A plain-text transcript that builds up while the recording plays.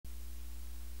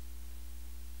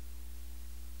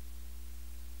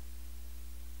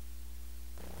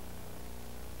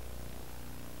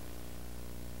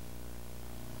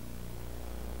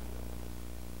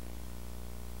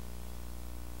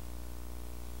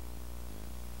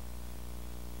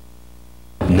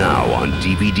Now on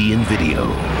DVD and video.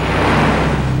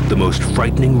 The most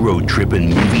frightening road trip in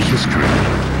movie history.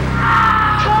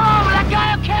 Oh, that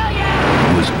guy'll kill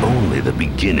you! Was only the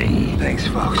beginning. Thanks,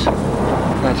 folks.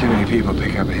 Not too many people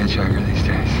pick up a hitchhiker these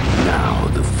days. Now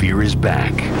the fear is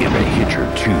back in The Hitcher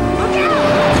 2.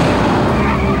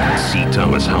 See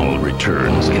Thomas Howell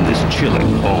returns in this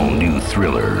chilling, all-new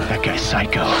thriller. That guy's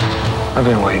psycho. I've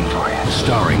been waiting for you.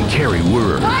 Starring Carrie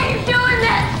Worm. Why are you doing this?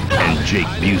 And Jake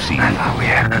Busey. I thought we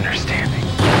had an understanding.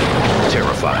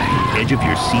 Terrifying,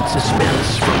 edge-of-your-seat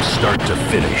suspense from start to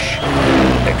finish.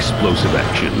 Explosive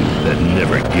action that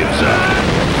never gives up.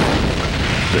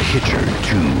 The Hitcher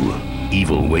 2.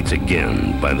 Evil waits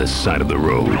again by the side of the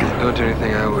road. Don't do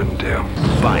anything I wouldn't do.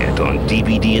 Buy it on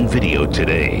DVD and video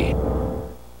today.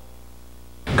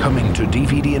 Coming to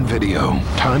DVD and video,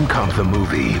 Timecop the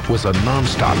movie was a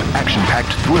non-stop,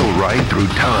 action-packed thrill ride through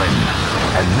time.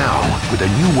 And now, with a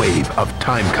new wave of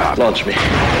Timecop, Launch me.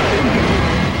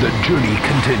 the journey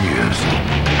continues.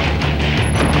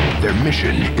 Their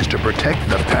mission is to protect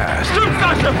the past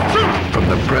from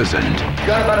the present.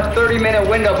 Got about a 30-minute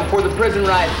window before the prison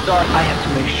riot starts. I have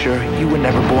to make sure you were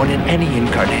never born in any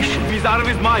incarnation. He's out of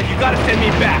his mind. You gotta send me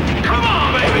back. Come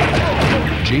on, baby!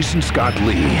 Jason Scott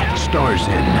Lee stars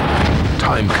in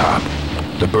Timecop,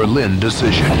 The Berlin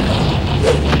Decision.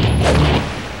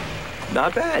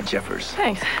 Not bad, Jeffers.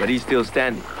 Thanks. But he's still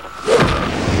standing.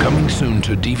 Coming soon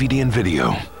to DVD and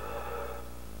video.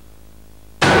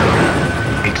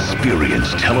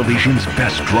 Experience television's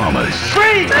best dramas.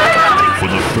 For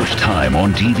the first time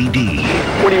on DVD.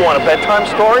 What do you want, a bedtime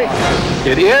story?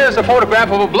 It is a photograph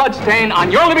of a bloodstain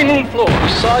on your living room floor.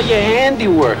 Saw your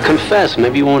handiwork. Confess,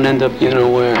 maybe you won't end up, you know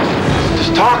where.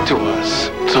 Just talk to us.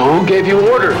 So who gave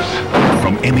you orders?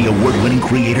 From Emmy Award-winning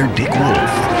creator Dick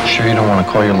Wolf. Sure you don't want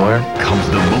to call your lawyer? Comes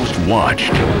the most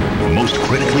watched, most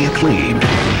critically acclaimed,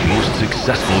 most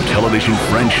successful television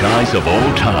franchise of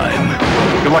all time.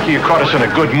 You're lucky you caught us in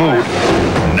a good mood.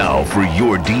 Now for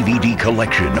your DVD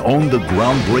collection, own the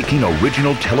groundbreaking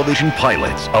original television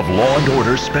pilots of Law &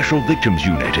 Order Special Victims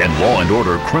Unit and Law &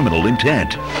 Order Criminal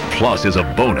Intent. Plus, as a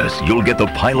bonus, you'll get the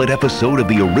pilot episode of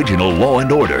the original Law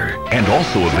 & Order. And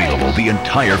also available, the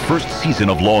entire first season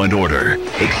of Law & Order.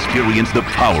 Experience the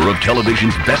power of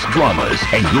television's best dramas,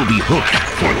 and you'll be hooked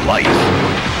for life.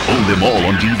 Own them all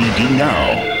on DVD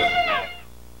now.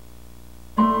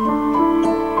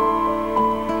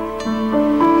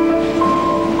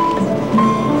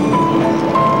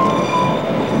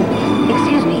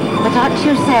 Aren't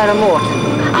you Sarah Morton?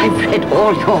 I've read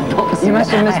all your books. You must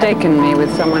have mistaken me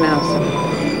with someone else.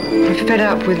 I'm fed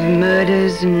up with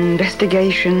murders and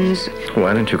investigations.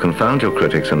 Why don't you confound your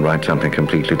critics and write something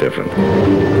completely different?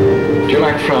 Do you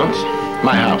like France?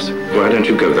 My house. Why don't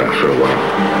you go there for a while?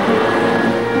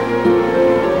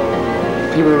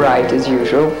 You were right, as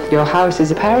usual. Your house is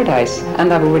a paradise,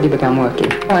 and I've already begun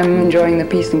working. I'm enjoying the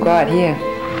peace and quiet here.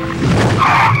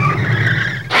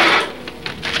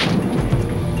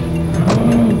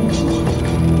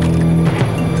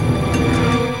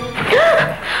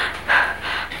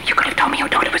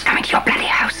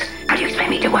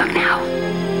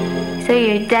 So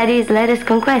your daddy's latest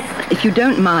conquest. If you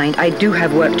don't mind, I do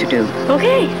have work to do.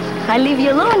 Okay, I'll leave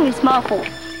you alone, Miss Marple.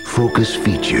 Focus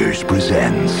Features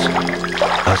presents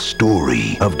a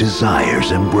story of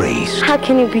desires embraced. How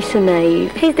can you be so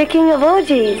naive? He's the king of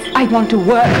orgies. I want to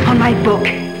work on my book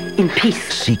in peace.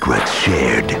 Secrets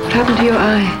shared. What happened to your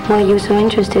eye? Why are you so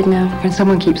interested now? When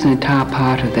someone keeps an entire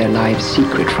part of their life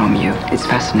secret from you, it's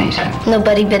fascinating.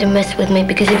 Nobody better mess with me,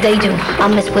 because if they do, I'll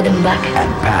mess with them back.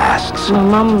 And pasts. My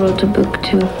mom wrote a book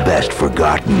too. Best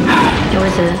forgotten. It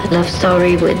was a love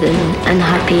story with an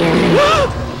unhappy ending.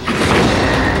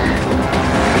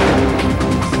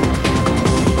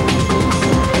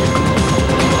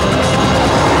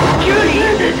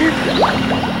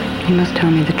 You must tell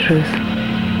me the truth.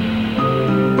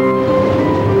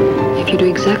 If you do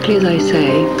exactly as I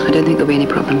say, I don't think there'll be any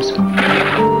problems.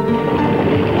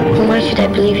 Why should I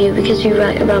believe you? Because you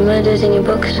write about murders in your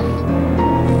books?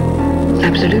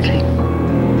 Absolutely.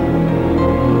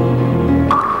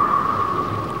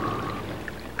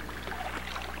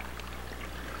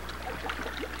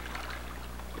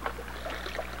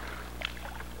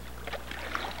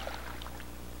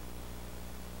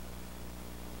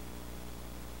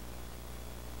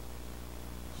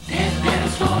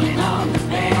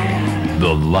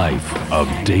 The Life of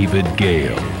David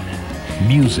Gale.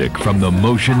 Music from the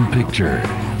motion picture.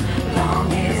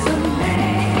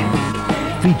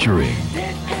 Featuring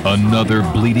Another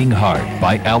Bleeding Heart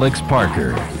by Alex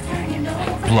Parker.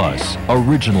 Plus,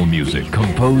 original music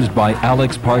composed by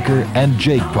Alex Parker and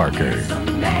Jake Parker.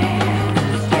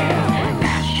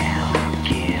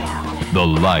 The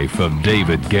Life of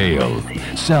David Gale.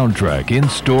 Soundtrack in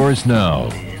stores now.